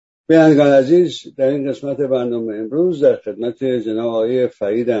بینندگان عزیز، در این قسمت برنامه امروز در خدمت جناب آقای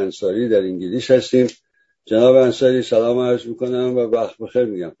فرید انصاری در انگلیس هستیم. جناب انصاری سلام عرض میکنم و وقت بخیر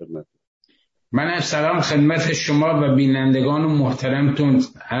میگم خدمت. من سلام خدمت شما و بینندگان محترمتون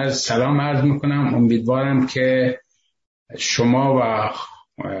از سلام عرض میکنم. امیدوارم که شما و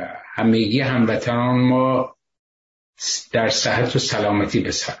همگی هموطنان ما در صحت و سلامتی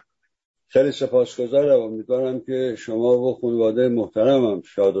بسر. خیلی سپاسگزارم. امیدوارم که شما و خانواده محترمم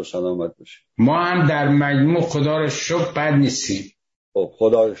شاد و سلامت باشید. ما هم در مجموع خدا رو شکر بد نیستیم. خب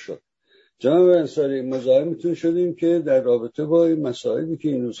خدا رو شکر. جناب انصاری، مزاحمتون شدیم که در رابطه با این مسائلی که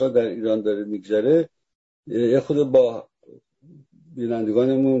این روزها در ایران داره میگذره یه خود با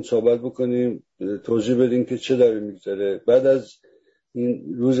بینندگانمون صحبت بکنیم، توضیح بدیم که چه داره میگذره بعد از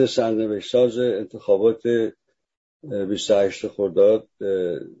این روز سرنوشت ساز انتخابات 28 خرداد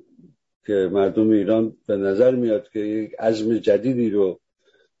که مردم ایران به نظر میاد که یک عزم جدیدی رو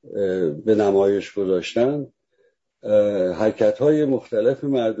به نمایش گذاشتن. حرکت‌های مختلف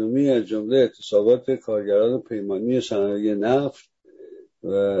مردمی از جمله اعتصابات کارگران پیمانی صنایع نفت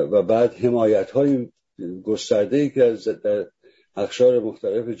و بعد حمایت‌های گسترده‌ای که از در اقشار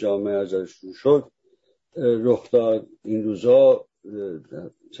مختلف جامعه ازشون شد رخ داد. این روزا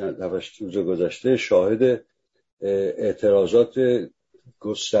چند روز گذشته شاهد اعتراضات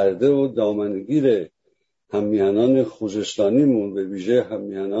گسترده و دامنگیر هممیهنان خوزستانیمون، به ویژه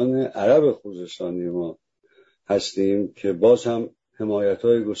هممیهنان عرب خوزستانی ما هستیم که باز هم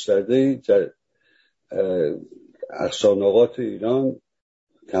حمایت‌های گسترده‌ای در اقصانقاط ایران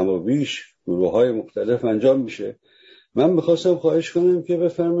کم و بیش گروه‌های مختلف انجام میشه. من می‌خواستم خواهش کنم که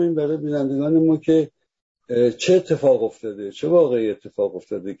بفرمایید برای بینندگان ما که چه اتفاق افتاده، چه واقعی اتفاق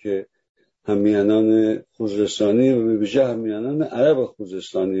افتاده که هممیهنان خوزستانی و به ویژه هممیهنان عرب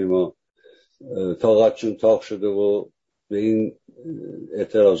خوزستانی ما طاقتشون طاق شده و به این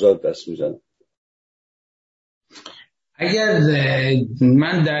اعتراضات دست میزنن. اگر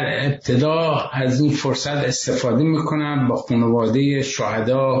من در ابتدا از این فرصت استفاده میکنم با خانواده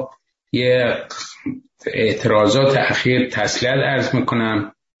شهدا یه اعتراضات اخیر تسلیت عرض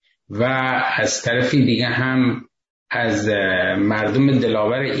میکنم و از طرفی دیگه هم از مردم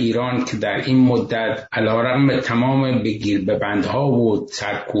دلاور ایران که در این مدت علیرغم تمام بندها و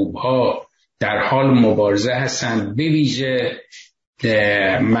سرکوبها در حال مبارزه هستند، به ویژه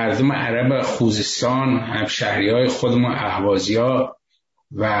مردم عرب خوزستان، همشهریای خودمون اهوازی‌ها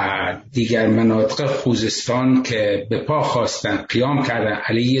و دیگر مناطق خوزستان که به پا خواستن قیام کردن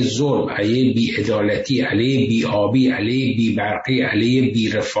علیه ظلم، علیه بی‌عدالتی، علیه بی‌آبی، علیه بی‌برقی، علیه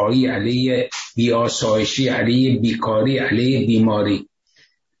بی‌رفاهی، علیه بی‌آسایشی، علیه بیکاری، علیه بیماری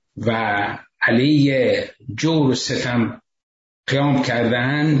و علیه جور و ستم قیام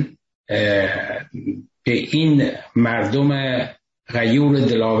کردن. به این مردم غیور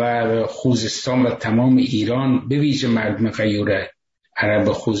دلاور خوزستان و تمام ایران، به ویژه مردم غیور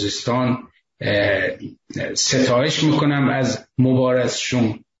عرب خوزستان، ستایش میکنم از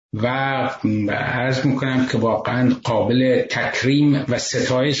مبارزشون و عرض میکنم که واقعا قابل تکریم و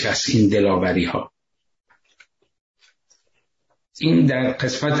ستایش هست این دلاوری ها. این در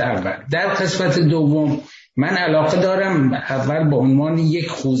قسمت اول. در قسمت دوم من علاقه دارم اول به عنوان یک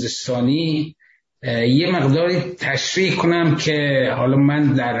خوزستانی یه مقداری تشریح کنم که حالا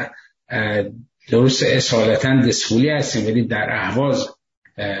من در درست اصالتا دسفولی هستیم ولی در اهواز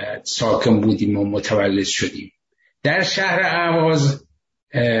ساکن بودیم و متولد شدیم. در شهر اهواز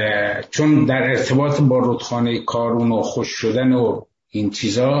چون در ارتباط با رودخانه کارون و خوش شدن و این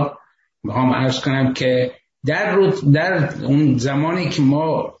چیزا میخوام عرض کنم که در اون زمانی که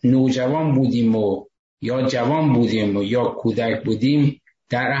ما نوجوان بودیم و یا جوان بودیم و یا کودک بودیم،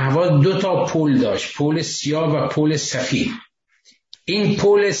 در اهواز 2 تا پل داشت، پل سیاه و پل سفید. این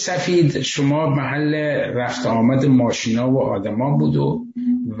پل سفید شما محل رفت آمد ماشینا و آدما بود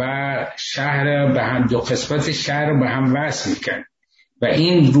و شهر به هم، 2 قسمت شهر به هم وصل میکرد و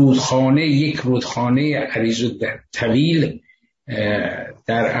این رودخانه یک رودخانه عریض و طویل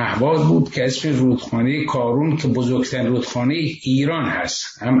در اهواز بود که اسم رودخانه کارون که بزرگترین رودخانه ایران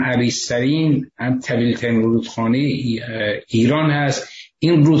هست، هم عریض‌ترین هم طویل‌ترین رودخانه ایران هست.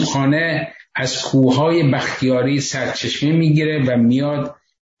 این رودخانه از کوههای بختیاری سرچشمه میگیره و میاد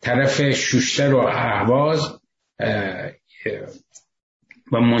طرف شوشتر و اهواز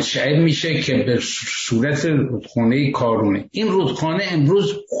و منشعب میشه که به صورت رودخانه کارونه. این رودخانه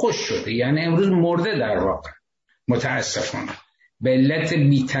امروز خشک شده، یعنی امروز مرده در واقع، متاسفانه به علت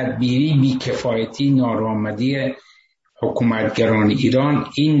بی‌تدبیری، بی‌کفایتی، ناآمدی حکومتگران ایران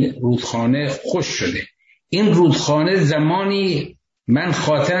این رودخانه خشک شده. این رودخانه زمانی من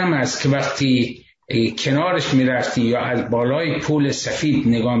خاطرم است که وقتی کنارش میرفتیم یا از بالای پل سفید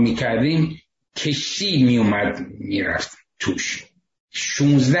نگاه میکردیم، کشتی میومد میرفت توش.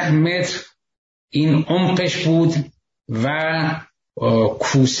 16 متر این عمقش بود و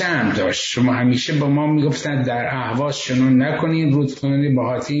کوسه هم داشت. شما همیشه با ما میگفتن در اهواز شنو نکنین، رودخانه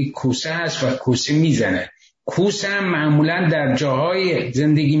باهاتی کوسه هست و کوسه میزنه. کوسه هم معمولا در جاهای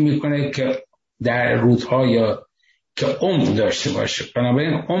زندگی میکنه که در رودها یا که عمق داشته باشه.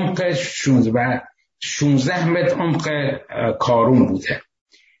 بنابراین عمق 16 متر عمق کارون بوده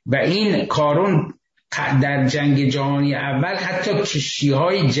و این کارون در جنگ جهانی اول حتی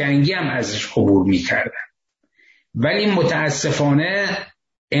کشتی‌های جنگی هم ازش عبور می‌کردن. ولی متاسفانه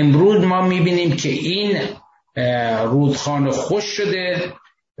امروز ما می‌بینیم که این رودخانه خشک شده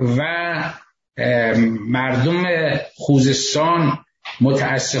و مردم خوزستان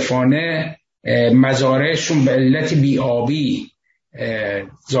متاسفانه مزارعشون به علت بی‌آبی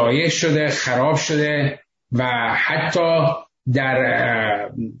ضایع شده، خراب شده و حتی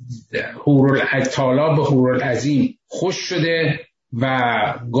در تالاب هورالعظیم خشک شده و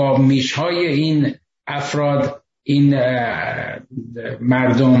گاومیش‌های این افراد، این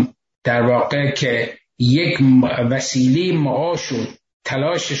مردم در واقع که یک وسیله معاش و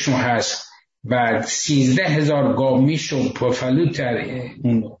تلاششون هست و 13,000 گاومیش و پفلو در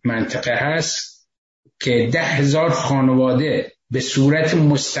اون منطقه هست که 10,000 خانواده به صورت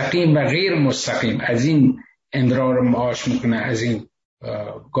مستقیم و غیر مستقیم از این امرار معاش میکنه، از این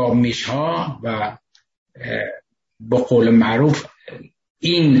گاومیش ها. و به قول معروف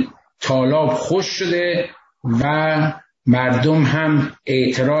این تالاب خشک شده و مردم هم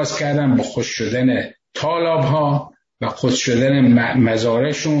اعتراض کردن به خشک شدن تالاب ها و خشک شدن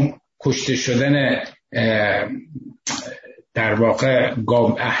مزارعشون، کشته شدن در واقع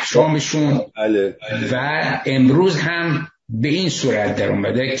گاو احشامشون. و امروز هم به این صورت در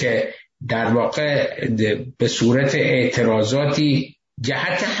اومده که در واقع به صورت اعتراضاتی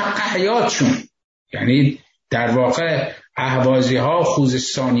جهت حق حیاتشون، یعنی در واقع اهوازی ها،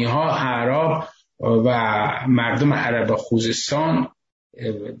 خوزستانی ها، اعراب و مردم عرب خوزستان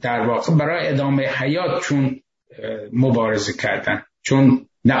در واقع برای ادامه حیاتشون مبارزه کردن، چون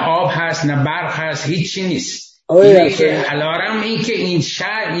نه آب هست نه برق هست، هیچی نیست. اینه که علارم این که این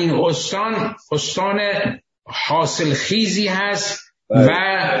شهر، این استان حاصل خیزی هست و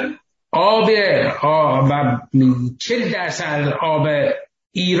آب و 40% آب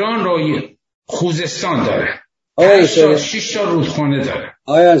ایران رو خوزستان داره. 6 تا رودخانه داره.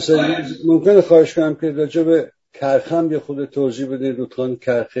 آیا انصاری ممکنه خواهش کنم که راجع به کرخه هم یه خود توضیح بدین، رودخانه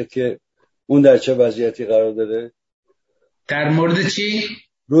کرخه که اون در چه وضعیتی قرار داره؟ در مورد چی؟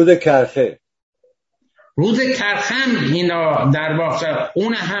 رود کرخه. رود کرخه هم اینا در واقع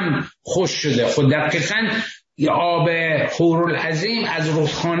اون هم خشک شده. خود دقیقاً آب هورالعظیم از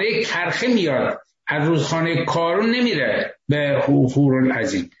رودخانه کرخه میاد، از رودخانه کارون نمیره به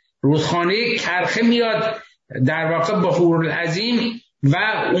هورالعظیم. رودخانه کرخه میاد در واقع به هورالعظیم و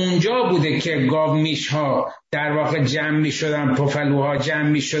اونجا بوده که گاومیش ها در واقع جمع می شدن، پفلوها جمع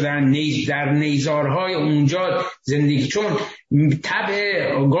می شدن، در نیزارهای اونجا زندگی، چون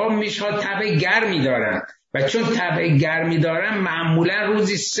گاومیش ها طبع گرمی دارن و چون طبع گرمی دارن معمولا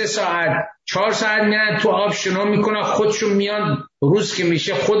روزی 3 ساعت 4 ساعت میرن تو آب شنا میکنن، خودشون میان روز که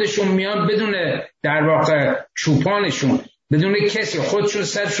میشه خودشون میان بدون در واقع چوپانشون، بدون کسی، خودشون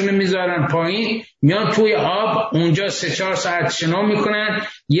سرشون میذارن پایین، میان توی آب اونجا 3-4 ساعت شنا میکنن،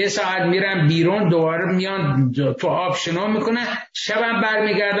 1 ساعت میرن بیرون دوباره میان تو آب شنا میکنن، شبم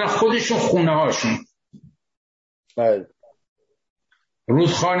برمیگردن خودشون خونه هاشون.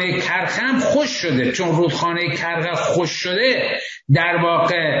 رودخانه کرخه هم خشک شده، چون رودخانه کرخه خشک شده در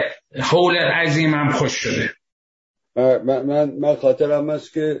واقع حول عظیم هم خشک شده. من خاطرم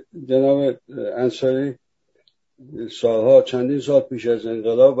هست که جناب انصاری چندین سال پیش از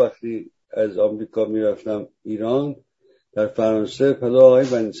انقلاب وقتی از آمریکا میرفتم ایران، در فرانسه پدر آقای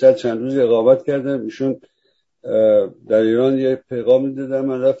بنی‌صدر چند روز اقامت کردم، ایشون در ایران یه پیغامی دادن،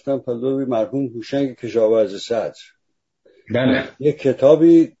 من رفتم پدر مرحوم هوشنگ کشاورز صدر. بله. یک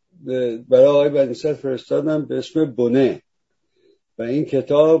کتابی برای آقای بنی‌صدر فرستادم به اسم بونه و این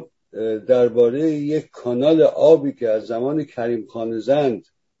کتاب درباره یک کانال آبی که از زمان کریم خان زند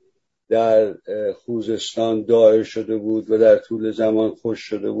در خوزستان دایر شده بود و در طول زمان خشک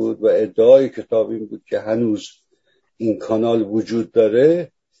شده بود و ادعای کتاب این بود که هنوز این کانال وجود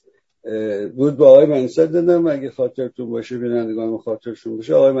داره بود. با آقای بنی‌صدر دادم، اگه خاطرتون باشه، بینندگان خاطرشون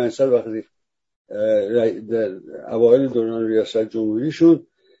باشه، آقای بنی‌صدر وقتی در اوایل دوران ریاست جمهوریشون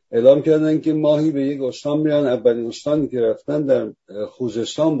اعلام کردن که ماهی به یک استان میرن. اولین استانی که رفتن در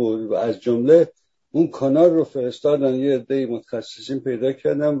خوزستان بود و از جمله اون کانال رو فرستادن. یه عده متخصصین پیدا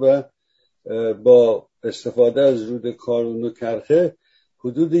کردن و با استفاده از رود کارون و کرخه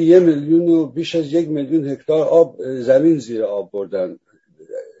حدود 1 میلیون و بیش از 1 میلیون هکتار آب زمین زیر آب بردن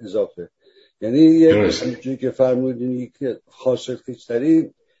اضافه. یعنی یه که فرمودین که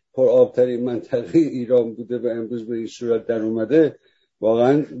حاصلخیزترین پر آبترین منطقه ایران بوده و امروز به این صورت در اومده،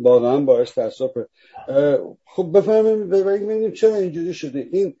 واقعا باعث تأسفه. خب بفرمایید چرا اینجوری شده؟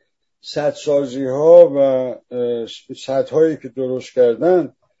 این سدسازی ها و سدهایی که درست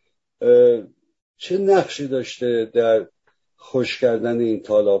کردن چه نقشی داشته در خشک کردن این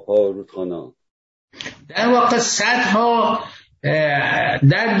تالاب ها و رودخانه ها؟ در واقع سدها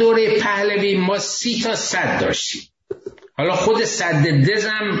در دوره پهلوی ما 30 تا سد داشتیم. حالا خود سد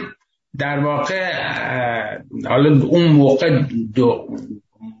دزم در واقع حالا اون موقع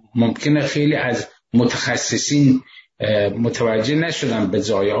ممکنه خیلی از متخصصین متوجه نشدن به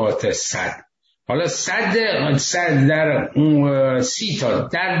ضایعات سد. حالا سد در 30 تا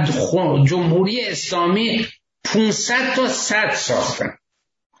در جمهوری اسلامی 500 تا سد ساختن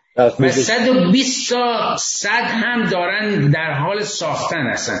و 120 تا سد هم دارن در حال ساختن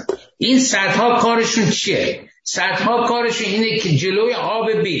هستن. این سدها کارشون چیه؟ سدها کارشون اینه که جلوی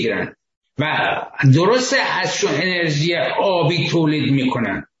آب بگیرن و درسته ازشون انرژی آبی تولید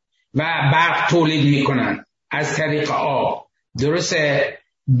میکنن و برق تولید میکنن از طریق آب، درسته،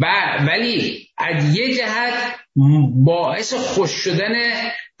 ولی از یه جهت باعث خشک شدن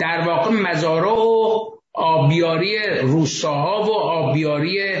در واقع مزارع و آبیاری روستاها و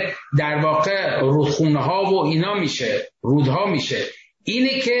آبیاری در واقع رودخونه ها و اینا میشه، رودها میشه.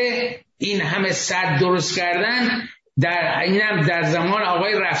 اینه که این همه سد درست کردن اینم در زمان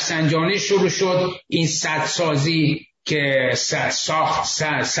آقای رفسنجانی شروع شد. این سدسازی که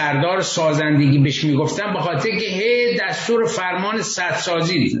سردار سازندگی بهش میگفتن، به خاطر که دستور فرمان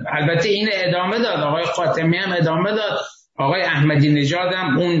سدسازی، البته این ادامه داد، آقای خاتمی هم ادامه داد، آقای احمدی نژاد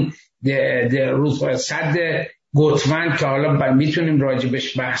هم اون سد گوتون که حالا میتونیم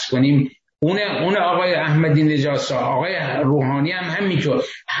راجبش بحث کنیم، اون آقای احمدی نژاد، آقای روحانی هم همینطور.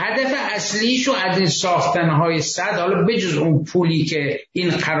 هدف اصلیشو از این ساختنهای سد، حالا بجز اون پولی که این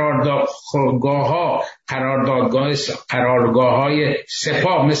قرارگاه‌های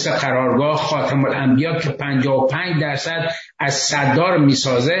سپاه مثل قرارگاه خاتم الانبیا که 55% از سدار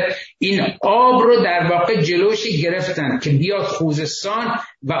میسازه، این آب رو در واقع جلوش گرفتن که بیاد خوزستان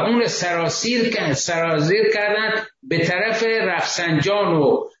و اون سرازیر کردن به طرف رفسنجان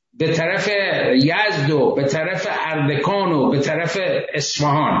و به طرف یزد و به طرف اردکان و به طرف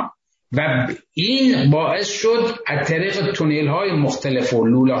اصفهان، و این باعث شد از طریق تونل های مختلف و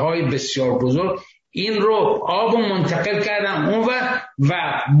لوله های بسیار بزرگ این رو آب منتقل کردن اون و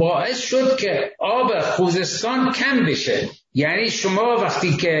باعث شد که آب خوزستان کم بشه. یعنی شما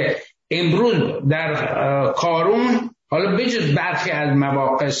وقتی که امروز در کارون، حالا بجز برخی از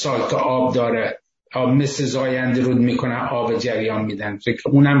مواقع سال که آب داره، آب مثل زاینده رود میکنن، آب جریان میدن، فکر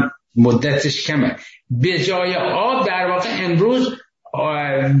اونم مدتش کمه، به جای آب در واقع امروز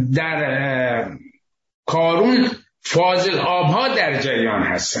در کارون فاضل آبها در جریان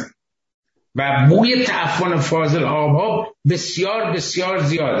هستن و بوی تعفن فاضل آبها بسیار بسیار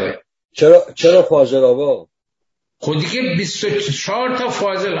زیاده. چرا فاضل آبها؟ خودی که 24 تا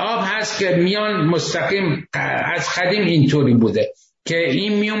فاضل آب هست که میان مستقیم، از قدیم اینطوری بوده که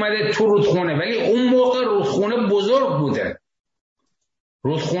این می اومده تو رودخونه، ولی اون موقع رودخونه بزرگ بوده،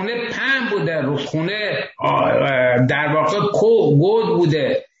 رودخونه پهن بوده، رودخونه در واقع گود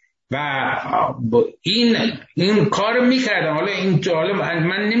بوده و این کار میکردن. حالا این جالب،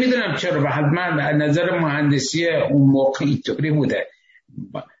 من نمیدونم چرا، و حتما از نظر مهندسی اون موقع اینطوری بوده،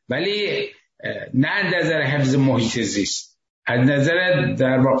 ولی نه از نظر حفظ محیط زیست، از نظر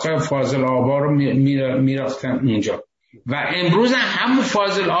در واقع فاضل آبا رو میراختن اونجا. و امروز هم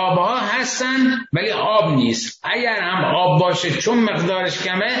فاضل آبها هستن ولی آب نیست. اگر هم آب باشه چون مقدارش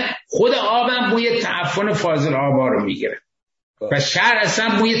کمه، خود آبم بوی تعفن فاضل آبها رو میگیره و شهر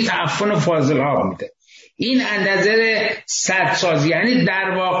اصلا بوی تعفن فاضل آب میده. این از نظر سدسازی، یعنی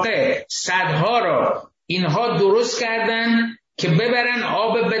در واقع سدها رو اینها درست کردن که ببرن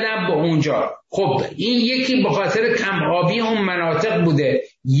آب بدن به اونجا. خب این یکی به خاطر کم آبی اون مناطق بوده،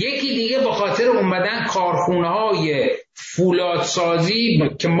 یکی دیگه به خاطر اومدن کارخونه‌های فولادسازی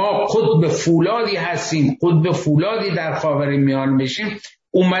که ما قطب فولادی هستیم، قطب فولادی در خاورمیانه بشیم،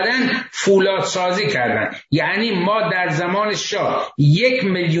 اومدن فولادسازی کردن. یعنی ما در زمان شاه 1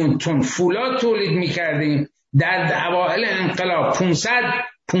 میلیون تن فولاد تولید می‌کردیم، در اوایل انقلاب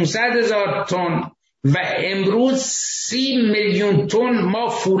 500,000 تن و امروز 30 میلیون تن ما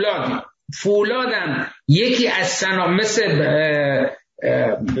فولادم یکی از مثل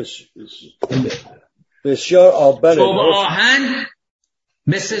بسیار آب بره، چوب آهن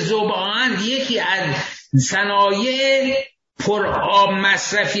مثل ذوب آهن یکی از صنایع پر آب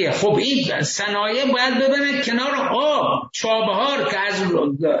مصرفیه. خب این صنایع باید ببرن کنار آب، چابهار که از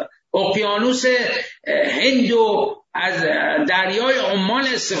اقیانوس هند و از دریای عمان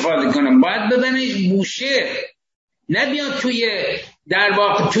استفاده کنن، باید ببرن بوشهر، نبیان در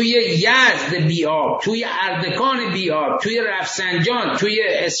واقع توی یزد بیاب، توی اردکان بیاب، توی رفسنجان، توی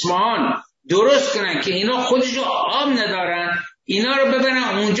اصفهان درست کنن که اینا خودشو آب ندارن، اینا رو ببرن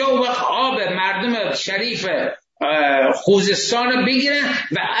اونجا و وقت آب مردم شریف خوزستان بگیرن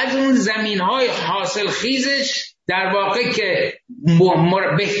و از اون زمین‌های حاصل خیزش در واقع که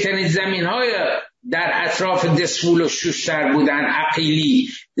بهترین زمین‌های در اطراف دسفول و شوشتر بودن،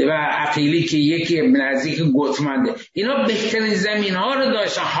 عقیلی که یکی نزدیک گوتمنده، اینا بهترین زمین‌ها رو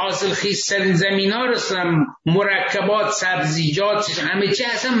داشتن، حاصل خیزترین زمین‌ها رو داشتن، مرکبات، سبزیجات، همه چی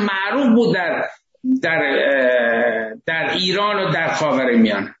اصلا معروف بود در ایران و در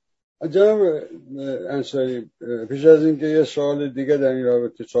خاورمیانه. جناب انصاری، پیش از اینکه یه سوال دیگه در این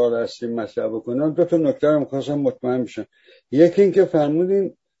رابطه سوال اصلی مطرح بکنم، دو تا نکته رو می‌خواستم مطمئن بشم. یکی این که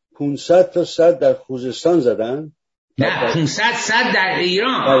فرمودین 500 تا صد در خوزستان زدن؟ نه، 500 صد در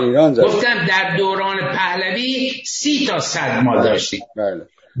ایران زدن. گفتم در دوران پهلوی 30 تا صد ما داشتیم. بله.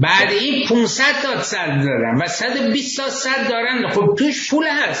 بعد این 500 تا صد زدن و 120 تا صد دارن. خب توش پول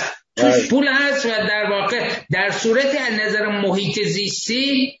هست. پول هست و در واقع در صورت از نظر محیط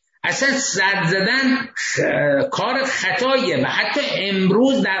زیستی اصلا صد زدن کار خطاییه و حتی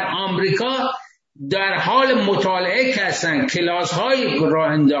امروز در آمریکا در حال مطالعه هستن، کلاس‌های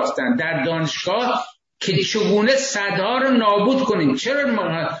راه انداختن در دانشگاه که چگونه صدها رو نابود کنیم. چرا؟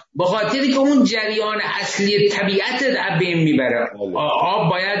 به خاطری که اون جریان اصلی طبیعت از بین میبره. آب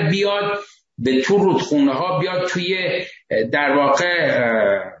باید بیاد به تو رودخونه ها، بیاد توی در واقع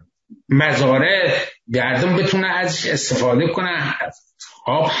مزارع، مردم بتونه ازش استفاده کنه.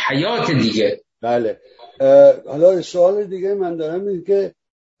 آب حیات دیگه. بله. حالا سوال دیگه من دارم اینه که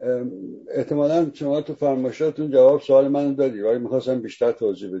احتمالاً شما تو فرمایشاتون جواب سوال منو دادی ولی میخواستم بیشتر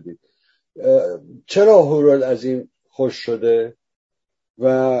توضیح بدید. چرا هورالعظیم خوش شده و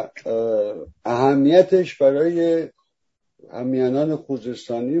اهمیتش برای همیهنان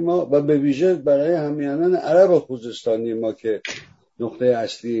خوزستانی ما و به ویژه برای همیهنان عرب خوزستانی ما که نقطه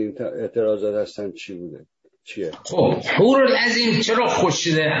اصلی این اعتراضات هستن چیه؟ خب هورالعظیم چرا خوش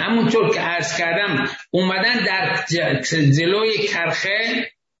شده؟ همونطور که عرض کردم اومدن در جلوی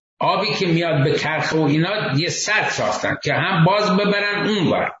کرخه، آبی که میاد به کرخه و اینا یه سد ساختن که هم باز ببرن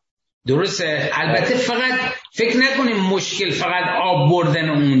اونور. درسته؟ البته فقط فکر نکنیم مشکل فقط آب بردن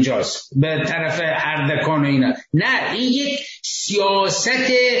اونجاست به طرف اردکان و اینا. نه، این یک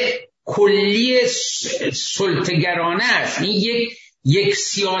سیاست کلی سلطه‌گرانه است. این یک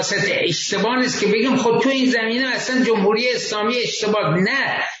سیاست اشتباه است که بگیم خب تو این زمینه اصلا جمهوری اسلامی اشتباه.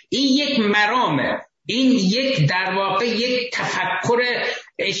 نه، این یک مرامه، این یک در واقع یک تفکر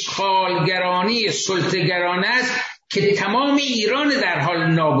اشغالگرانی سلطه‌گرانه است که تمام ایران در حال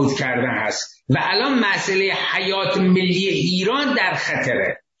نابود کردن است و الان مسئله حیات ملی ایران در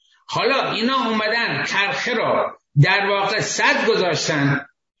خطره. حالا اینا اومدن کرخه را در واقع سد گذاشتن،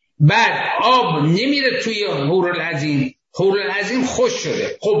 بعد آب نمیره توی هورالعظیم، هورالعظیم خوش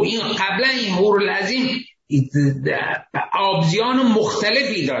شده. خب این قبلا این هورالعظیم آبزیان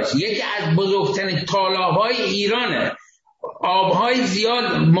مختلفی داشت، یکی از بزرگترین تالاب‌های ایرانه، آبهای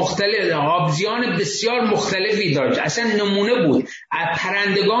زیاد مختلف، آبزیان بسیار مختلفی داشت، اصلا نمونه بود. از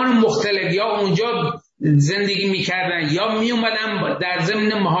پرندگان مختلف یا اونجا زندگی میکردن یا میومدن در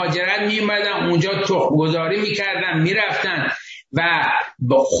ضمن مهاجرت میومدن اونجا تخم‌گذاری میکردن میرفتن و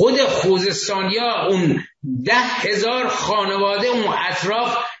با خود خوزستانیا اون 10,000 خانواده اون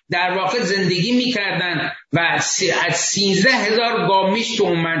اطراف در واقع زندگی میکردن و از 13,000 گامیش تو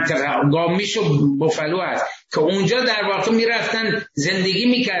اون منطقه، گامیش و بوفالو هست که اونجا در واقع میرفتن زندگی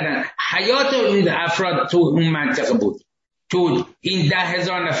میکردن. حیات افراد تو اون منطقه بود. تو این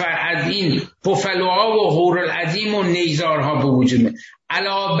 10,000 نفر از این بوفالوها و هورالعظیم و نیزارها به وجود میاد.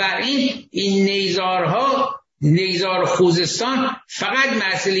 علاوه بر این نیزار خوزستان فقط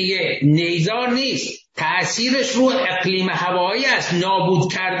مسئله نیزار نیست، تأثیرش رو اقلیم هوایی است.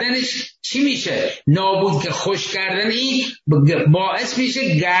 نابود کردنش چی میشه؟ نابود که خوش کردنی باعث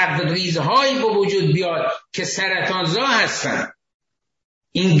میشه گردریزهایی به وجود بیاد که سرطانزا هستن.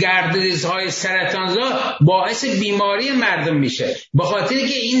 این گردریزهای سرطانزا باعث بیماری مردم میشه، به خاطری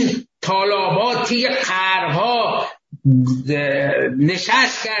که این تالابات توی قرها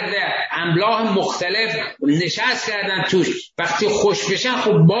نشست کرده، املاح مختلف نشست کردن توش. وقتی خوش بشن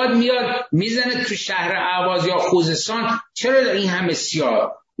خب باد میاد میزنه تو شهر اهواز یا خوزستان. چرا این همه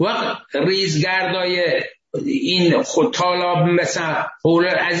سیاه؟ وقت ریزگردای این خودطالب مثلا حول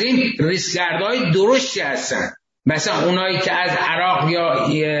عظیم ریسکگردهای درشتی هستن، مثلا اونایی که از عراق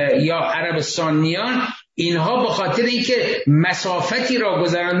یا عربستان میان، اینها به خاطر اینکه مسافتی را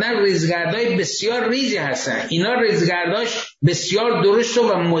گذراندن ریزگردهای بسیار ریزی هستن، اینا ریزگرداش بسیار درشت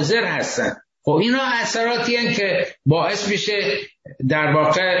و مضر هستن. خب اینا اثراتی هستن که باعث میشه در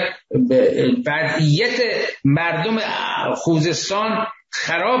واقع وضعیت مردم خوزستان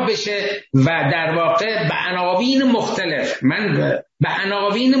خراب بشه و در واقع به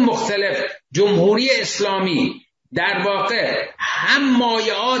عناوین مختلف جمهوری اسلامی در واقع هم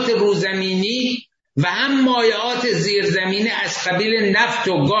مایعات روزمینی و هم مایعات زیرزمینی از قبیل نفت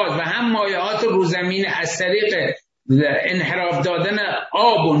و گاز و هم مایعات روزمینی از طریق انحراف دادن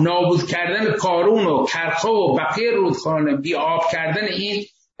آب و نابود کردن کارون و کرخه و بقیه رودخانه، بی آب کردن این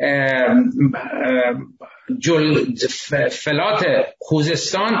فلات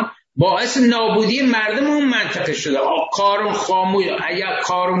خوزستان باعث نابودی مردم اون منطقه شده. کارون خاموش، اگر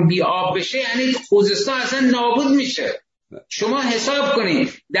کارون بی آب بشه یعنی خوزستان اصلا نابود میشه. شما حساب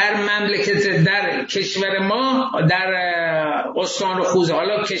کنید در مملکت، در کشور ما، در استان خوزستان،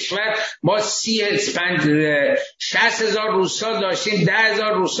 حالا کشور ما 60,000 روستا داشتیم،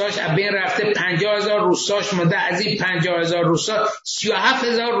 10,000 روستاش از بین رفته، 50,000 روستاش مونده. از این 50,000 روستا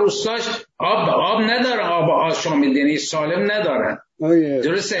 37,000 روستاش آب نداره، آب آشامیدنی سالم ندارن.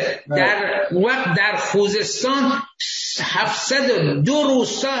 درسته؟ در وقت در خوزستان 702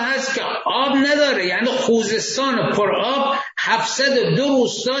 روستا هست که آب نداره، یعنی خوزستان پر آب 702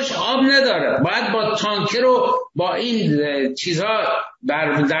 روستاش آب نداره، باید با تانکر و با این چیزها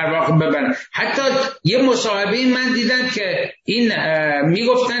در واقع ببرن. حتی یه مصاحبه من دیدم که این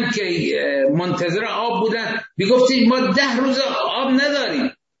میگفتن که منتظر آب بودن، میگفتید ما 10 روز آب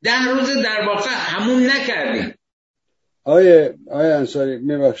نداریم، 10 روز در واقع حموم نکردیم. آیه انصاری،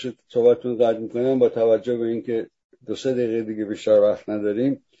 میبخشید صحبتتون قطع میکنم، با توجه به اینکه 2-3 دقیقه دیگه بیشتر وقت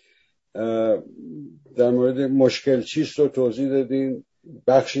نداریم. در مورد مشکل چیست رو توضیح دادین،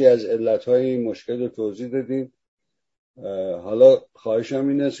 بخشی از علتهای این مشکل رو توضیح دادین. حالا خواهشم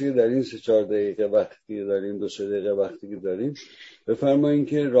این است که در این 3-4 دقیقه وقتی داریم، 2-3 دقیقه وقتی که داریم، بفرمایید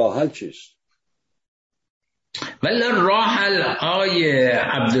که راه حل چیست. ولی راه حل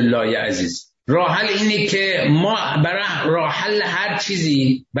عبداللهی عزیز، راه حل اینه که ما برای راه حل هر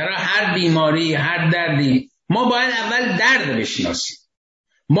چیزی، برای هر بیماری، هر دردی، ما باید اول درد بشناسیم.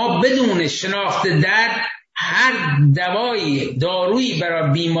 ما بدون شناخت درد هر دارویی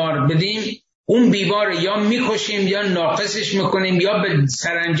برای بیمار بدیم، اون بیمار یا میکشیم یا ناقصش میکنیم یا به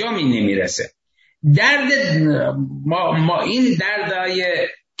سرانجامی نمیرسه. درد ما این دردای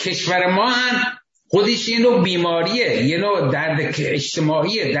کشور ما هم خودش یه نوع بیماریه، یه نوع درد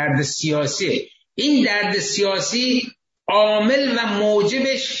اجتماعیه، درد سیاسی. این درد سیاسی عامل و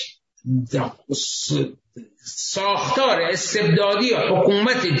موجبش ساختار استبدادی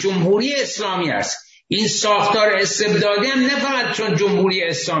حکومت جمهوری اسلامی است. این ساختار استبدادی هم نه فقط چون جمهوری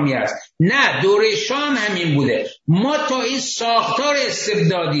اسلامی است، نه دوره شاه همین بوده. ما تا این ساختار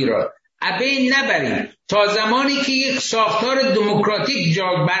استبدادی را ابین نبریم، تا زمانی که یک ساختار دموکراتیک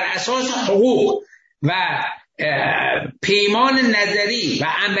بر اساس حقوق و پیمان نظری و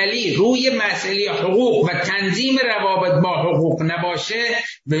عملی روی مسئله حقوق و تنظیم روابط با حقوق نباشه،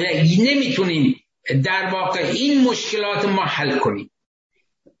 نمیتونیم در واقع این مشکلات ما حل کنیم.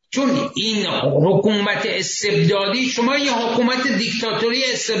 چون این حکومت استبدادی، شما یه حکومت دیکتاتوری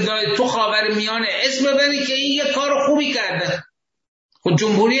استبدادی تو خاورمیانه اسم ببری که این یه کار خوبی کرده. خود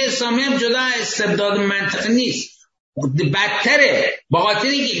جمهوری اسلامی هم جدا استبداد منطقی نیست، بدتره، با خاطر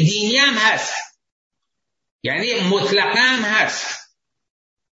دینی هم هست، یعنی مطلقه هم هست.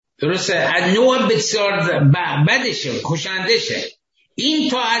 درسته؟ از نوع بسیار بدشه، کشندشه. این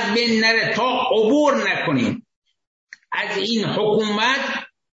تا از بین نره، تا عبور نکنیم از این حکومت،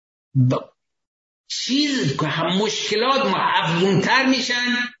 مشکلات ما افزونتر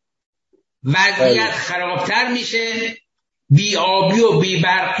میشن، وضعیت خرابتر میشه، بی آبی و بی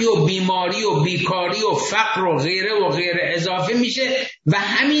برقی و بیماری و بیکاری و فقر و غیره اضافه میشه و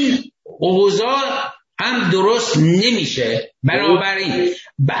همین اوضاع هم درست نمیشه. بنابراین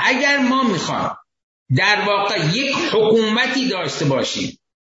اگر ما میخوام در واقع یک حکومتی داشته باشیم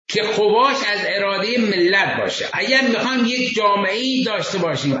که قواش از اراده ملت باشه، اگر میخوام یک جامعه‌ای داشته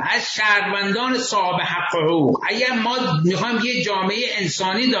باشیم از شهروندان صاحب حق و حقوق، اگر ما میخوام یک جامعه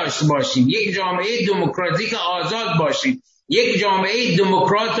انسانی داشته باشیم، یک جامعه دموکراتیک آزاد باشیم، یک جامعه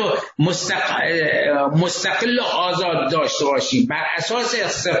دموکرات و مستقل و آزاد داشته باشیم، بر اساس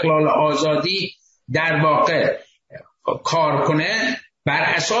استقلال آزادی در واقع کار کنه، بر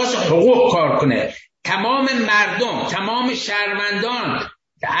اساس حقوق کار کنه، تمام مردم، تمام شهروندان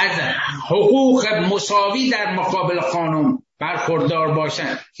از حقوق مساوی در مقابل قانون برخوردار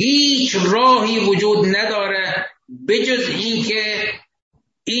باشن، هیچ راهی وجود نداره بجز اینکه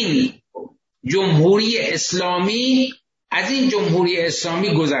این جمهوری اسلامی از این جمهوری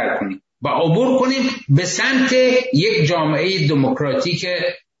اسلامی گذر کنیم و عبور کنیم به سمت یک جامعه دموکراتیک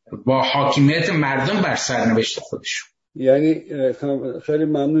با حاکمیت مردم بر سرنوشت خودشون. یعنی خیلی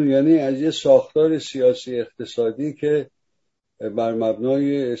ممنون. یعنی از یه ساختار سیاسی اقتصادی که بر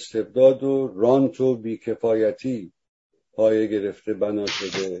مبنای استبداد و رانت و بیکفایتی پایه گرفته بنا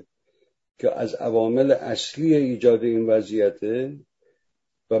شده که از عوامل اصلی ایجاد این وضعیته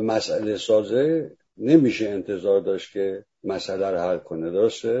و مسئله سازه نمیشه انتظار داشت که مسئله رو حل کنه،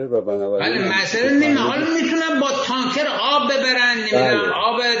 درسته؟ و بنابراین مسئله نمیشه. حالا میتونن با تانکر آب ببرن، نمیدونم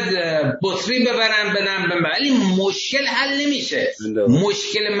آب بطری ببرن ولی مشکل حل نمیشه.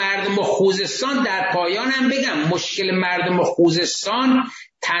 مشکل مردم خوزستان در پایانم بگم، مشکل مردم خوزستان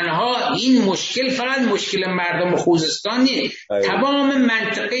تنها این مشکل فقط مشکل مردم خوزستان نیست. تمام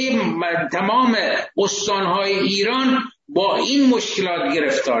منطقه، تمام استانهای ایران با این مشکلات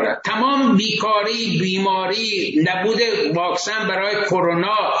گرفتاره. تمام بیکاری، بیماری، نبود واکسن برای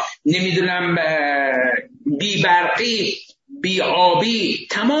کرونا، نمیدونم بیبرقی، بیابی،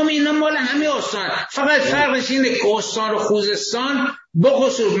 تمام اینا مال همه استان. فقط فرقش اینه که استان خوزستان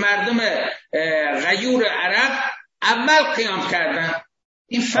بخصوص مردم غیور عرب اول قیام کردن.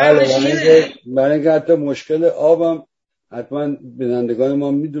 این فرقش اینه. برای اینکه حتی مشکل آبم حتما بینندگان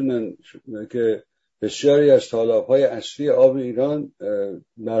ما میدونن که بسیاری از تالاب‌های اصلی آب ایران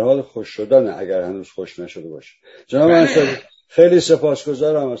در حال خشک شدن اگر هنوز خشک نشده باشه. جناب انصاری خیلی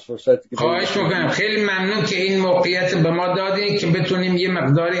سپاسگزارم از فرصتی که خواهش می‌کنم. خیلی ممنون که این موقعیت به ما دادین که بتونیم یه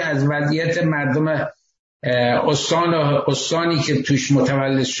مقداری از وضعیت مردم استانی که توش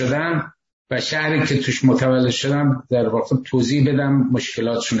متولد شدم و شهری که توش متولد شدم در واقع توضیح بدم،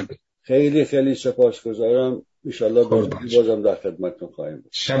 مشکلاتشون رو بگم. خیلی خیلی سپاسگزارم. ان شاءالله بازم در خدمتتون خواهیم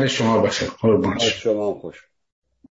بود. شب شما بخیر. قربان شما. خوش.